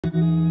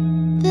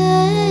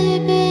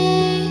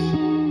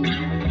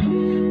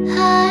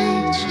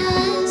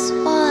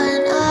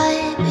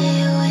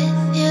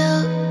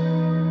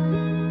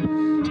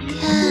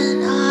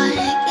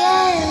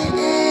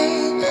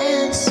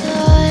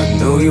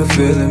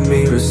Feeling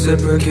me,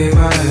 reciprocate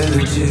my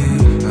energy.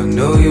 I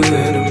know you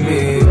into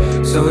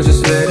me, so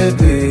just let it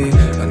be.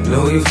 I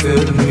know you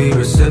feeling me,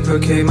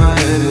 reciprocate my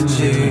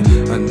energy.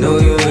 I know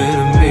you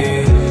into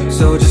me,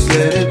 so just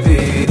let it be.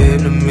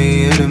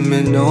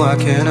 Intimate, no I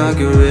cannot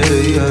get rid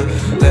of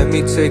you. Let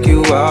me take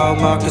you out,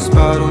 mark a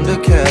spot on the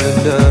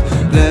calendar.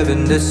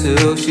 Lavender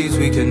silk sheets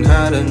we can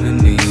hide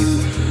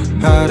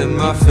underneath. Hiding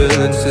my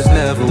feelings has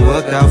never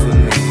worked out for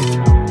me.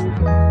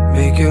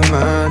 Make your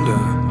mind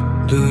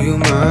up. Do you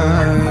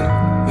mind?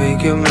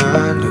 Make your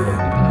mind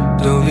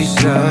up. Don't be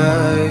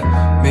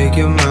shy. Make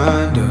your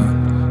mind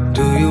up.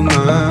 Do you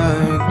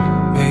mind?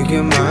 Make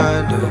your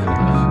mind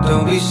up.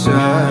 Don't be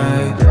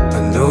shy.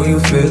 I know you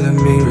feeling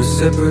me.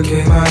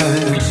 Reciprocate my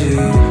energy.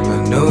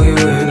 I know you're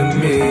into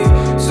me,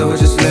 so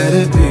just let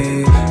it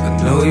be.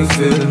 I know you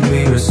feeling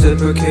me.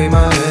 Reciprocate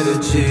my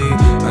energy.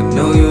 I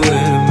know you're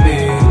into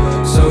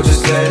me, so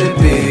just let it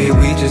be.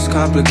 We just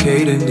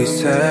complicating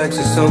these tags,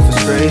 it's so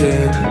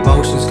frustrating.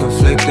 Emotions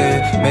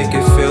conflicting, make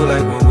it feel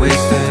like we're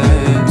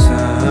wasting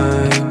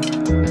time.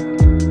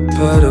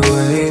 Put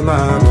away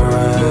my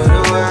pride.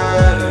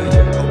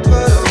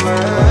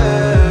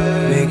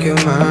 Make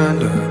your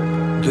mind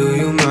up. Do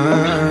you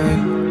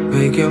mind?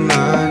 Make your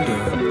mind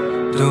up.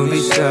 Don't be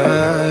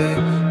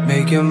shy.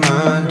 Make your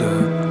mind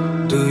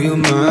up. Do you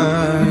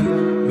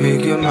mind?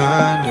 Make your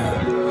mind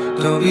up.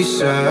 Don't be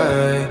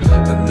shy.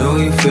 I know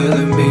you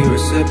feeling me,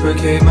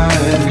 reciprocate my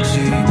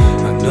energy.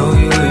 I know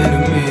you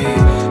into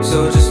me,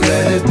 so just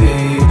let it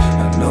be.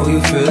 I know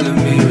you feeling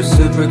me,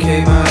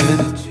 reciprocate my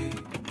energy.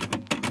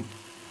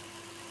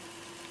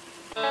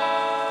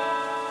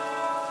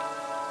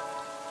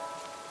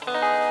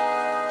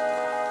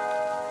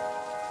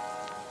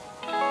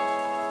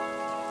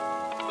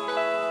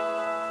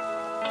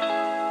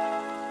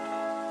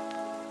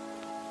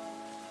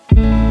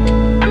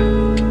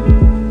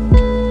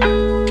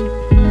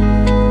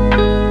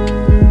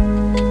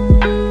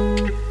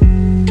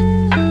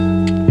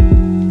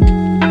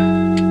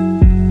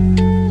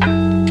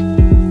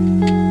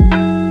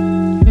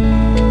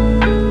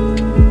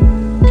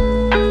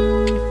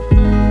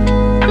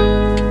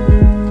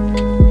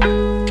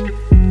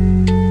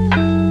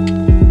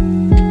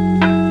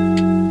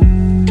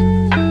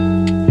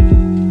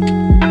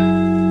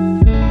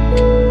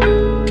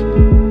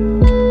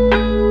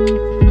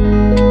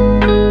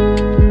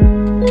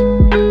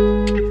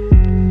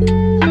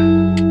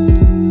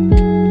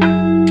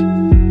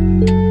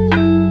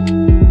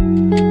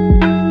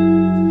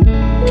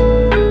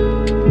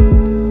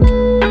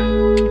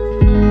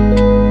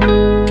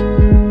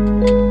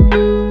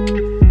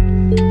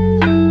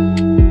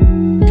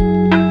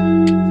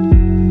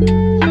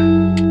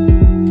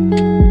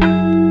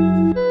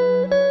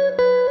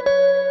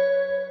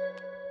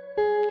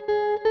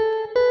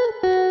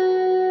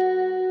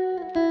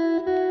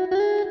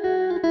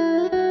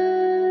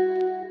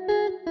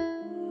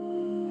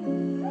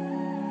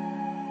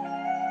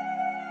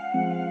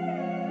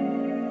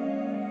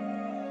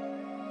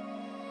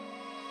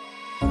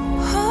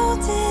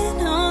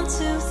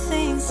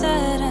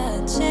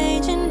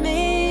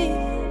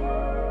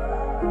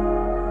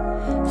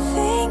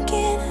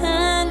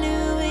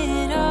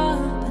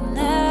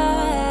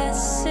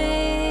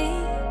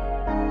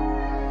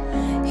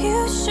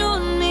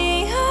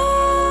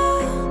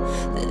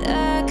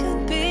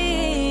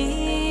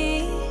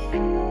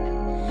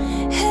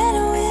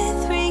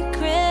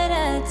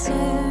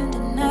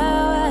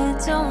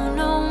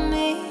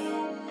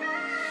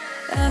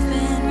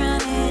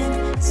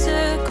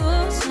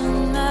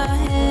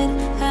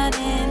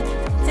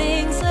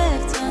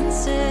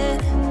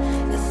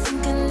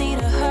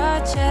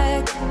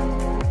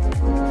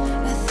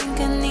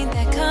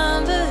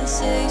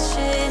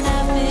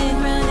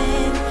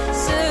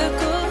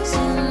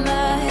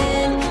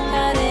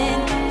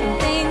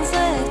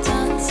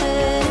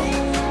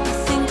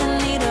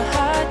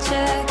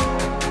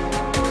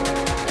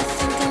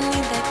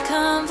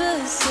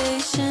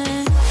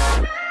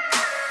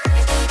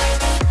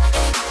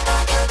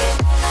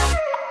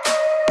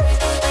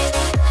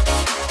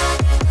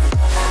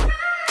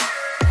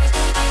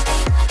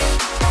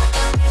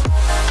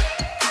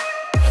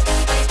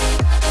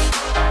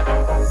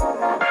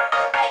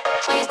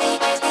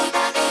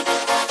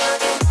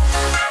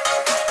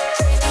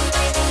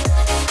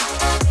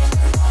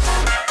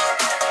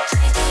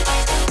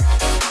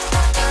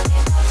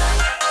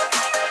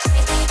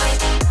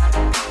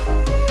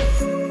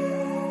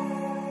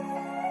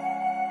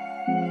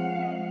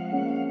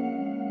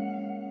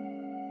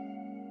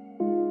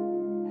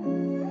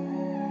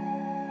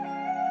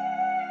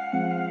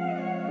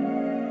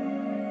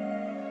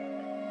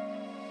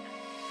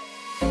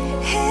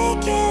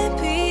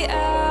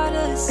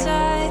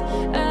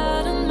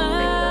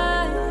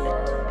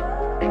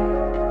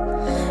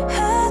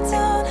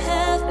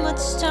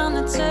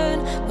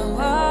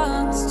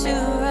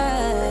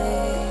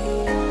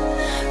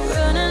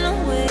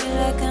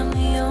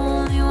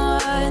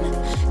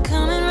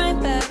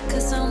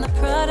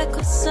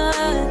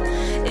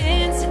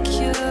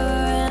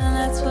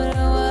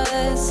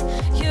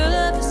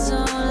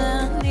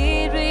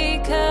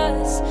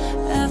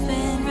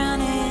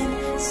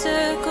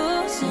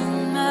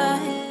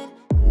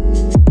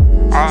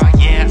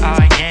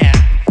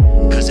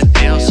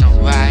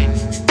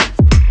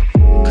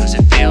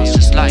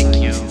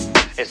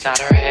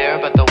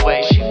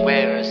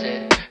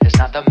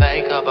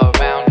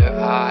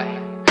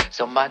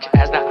 so much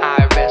as the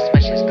iris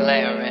when she's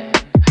glaring,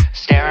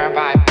 staring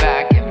right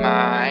back at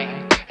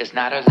mine. It's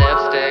not her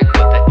lipstick,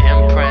 but the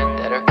imprint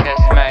that her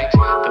kiss makes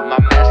through my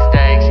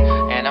mistakes.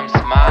 And I'm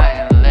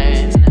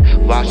smiling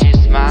while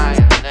she's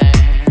smiling.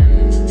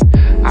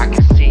 I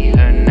can see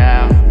her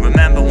now.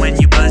 Remember when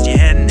you buzzed your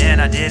head and then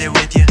I did it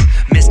with you?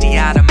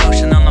 Misty-eyed,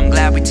 emotional, I'm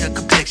glad we took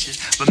a picture.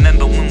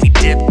 Remember when we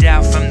dipped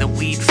out from the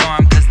weed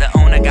farm cause the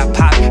owner got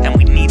popped and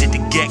we needed to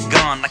get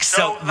gone like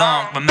so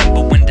long.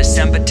 Remember when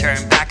December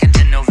turned back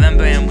into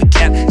November and we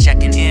kept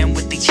checking in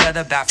with each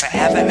other about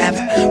forever, ever.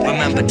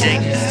 Remember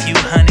dating a few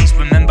honeys.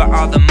 Remember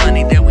all the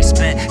money that we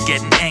spent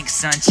getting ink,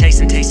 sun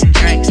chasing, tasting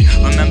drinks.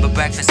 Remember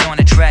breakfast on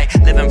a tray,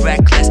 living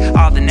reckless,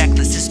 all the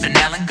necklaces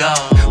smelling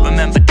gold.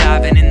 Remember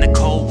diving in the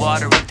cold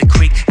water of the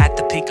creek at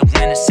the peak of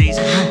winter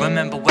season.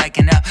 Remember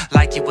waking up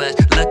like you was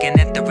looking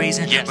at the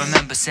reason.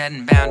 Remember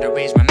setting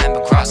boundaries,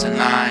 remember crossing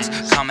lines,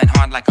 coming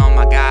hard like oh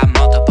my god,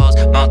 multiples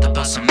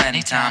so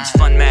many times.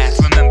 Fun math,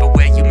 remember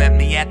where you met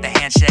me at the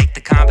handshake,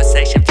 the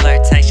conversation,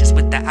 flirtatious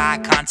with the eye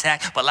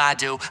contact. Well I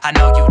do, I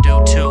know you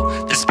do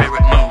too, the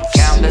spirit moves.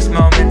 Countless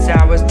moments,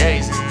 hours,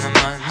 days and the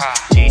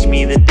months teach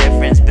me the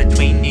difference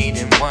between need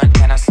and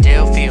want. And I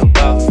still feel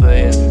both for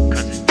you,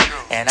 cause it's true.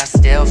 And I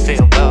still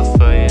feel both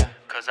for you,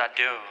 cause I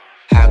do.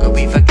 How could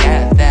we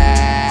forget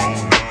that?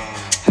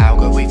 How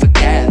could we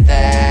forget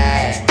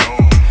that?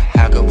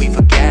 How could we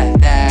forget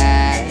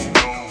that?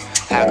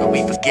 How could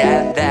we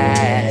forget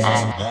that?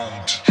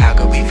 How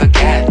could we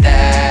forget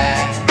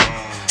that?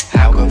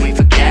 How could we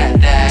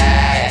forget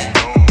that?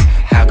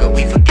 How could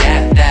we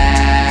forget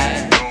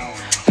that?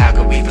 How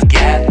could we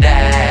forget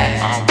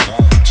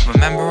that?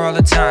 Remember all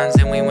the times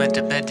that we went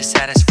to bed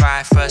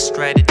dissatisfied,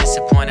 frustrated,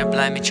 disappointed,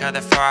 blame each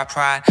other for our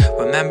pride.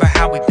 Remember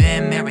how we've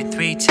been married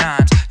 3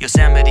 times.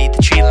 Yosemite,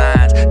 the tree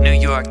lines, New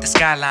York, the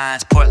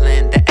skylines,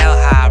 Portland, the El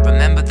High.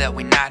 Remember that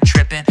we not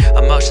tripping,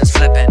 emotions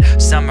flipping.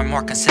 Some are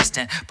more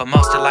consistent, but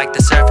most are like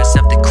the surface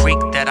of the creek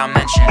that I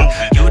mentioned.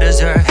 You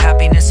deserve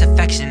happiness,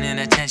 affection,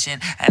 and attention,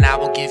 and I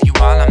will give you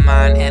all of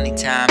mine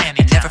anytime. And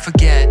never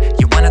forget,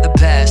 you're one of the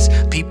best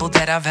people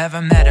that I've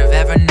ever met or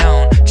ever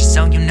known. Just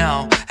so you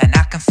know, and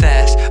I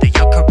confess that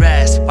your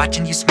caress,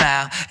 watching you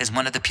smile, is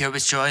one of the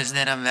purest joys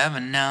that I've ever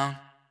known.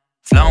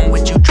 Flown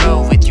with you,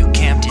 drove with you,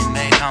 camped and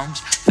made homes.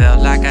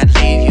 Felt like I'd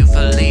leave you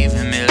for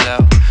leaving me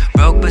low.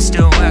 Broke but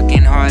still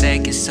working,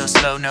 heartache is so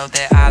slow. Know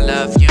that I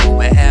love you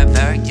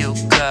wherever you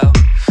go.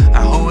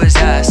 Who is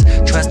us?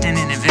 Trusting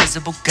in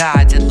invisible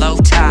gods at low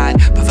tide.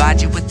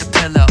 Provide you with the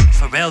pillow,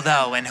 for real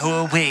though. And who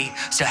are we?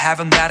 Still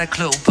haven't got a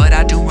clue, but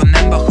I do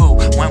remember who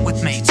went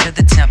with me to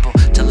the temple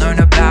to learn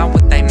about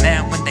what they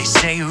meant when they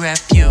say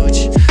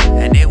refuge.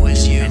 And it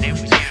was you, and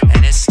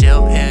it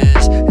still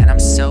is, and I'm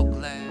so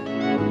glad.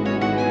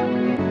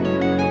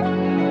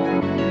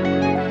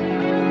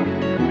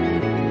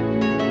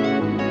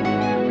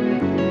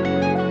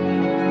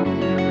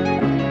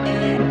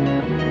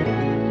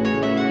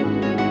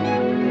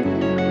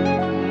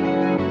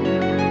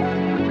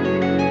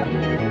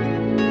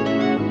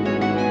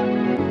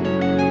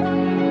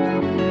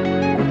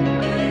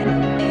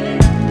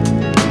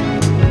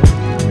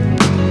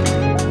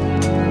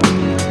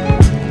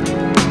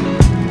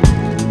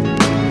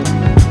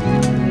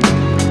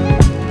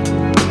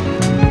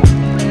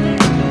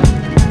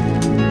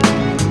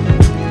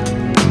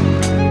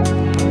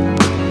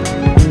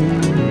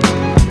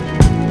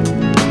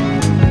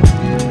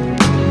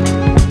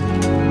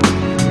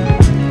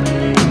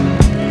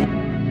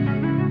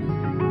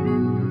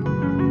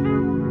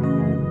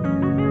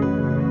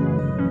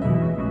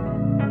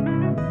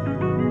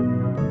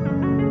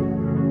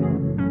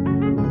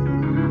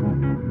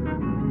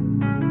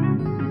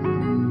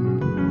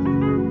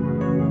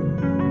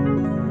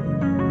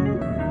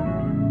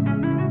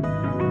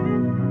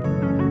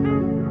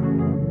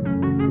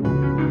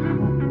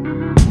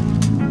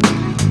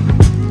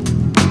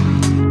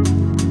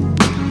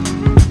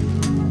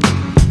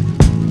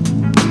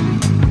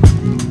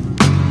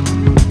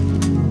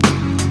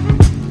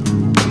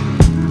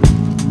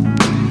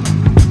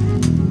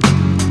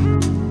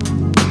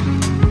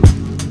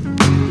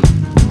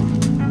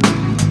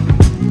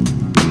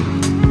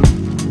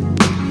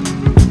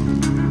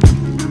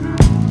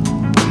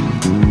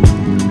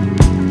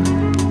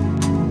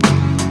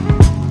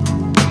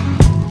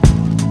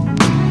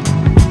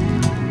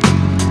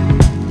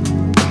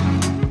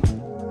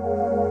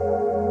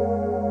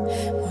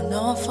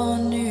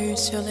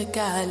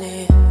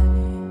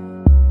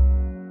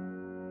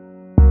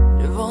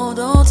 Le vent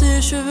dans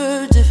tes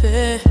cheveux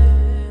défaits,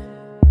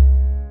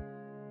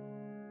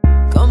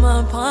 comme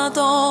un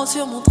printemps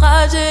sur mon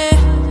trajet.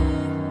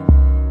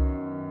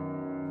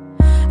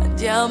 Un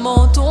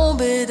diamant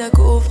tombé d'un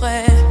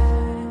coffret.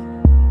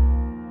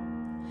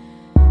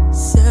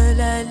 Seule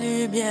la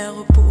lumière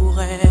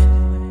pourrait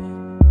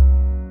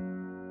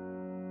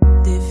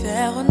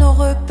défaire nos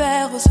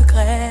repères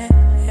secrets.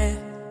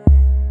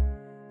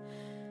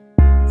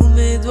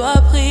 Mes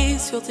doigts pris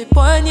sur tes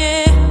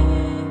poignets.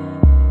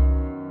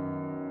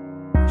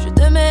 Je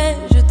t'aimais,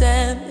 je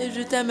t'aime et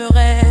je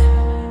t'aimerai.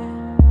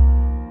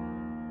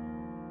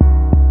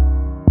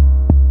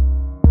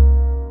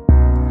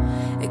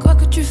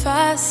 tu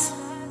fasses,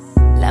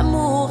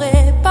 l'amour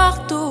est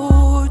partout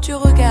où tu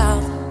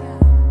regardes.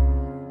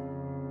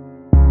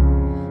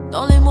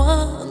 Dans les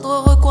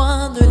moindres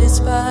recoins de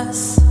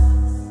l'espace,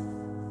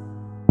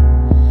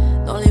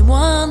 dans les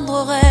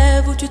moindres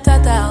rêves où tu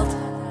t'attardes.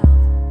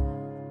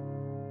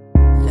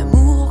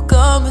 L'amour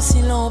comme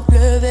si l'on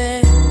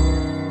pleuvait,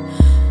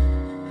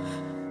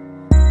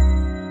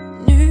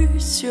 nu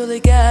sur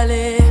les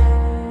galets.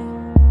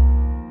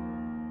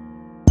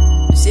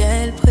 Le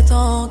ciel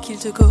prétend qu'il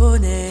te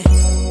connaît.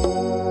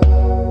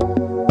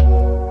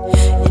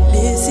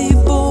 Il est si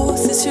beau,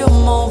 c'est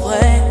sûrement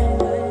vrai.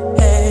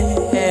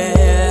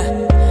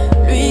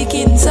 Lui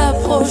qui ne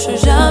s'approche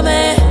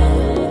jamais.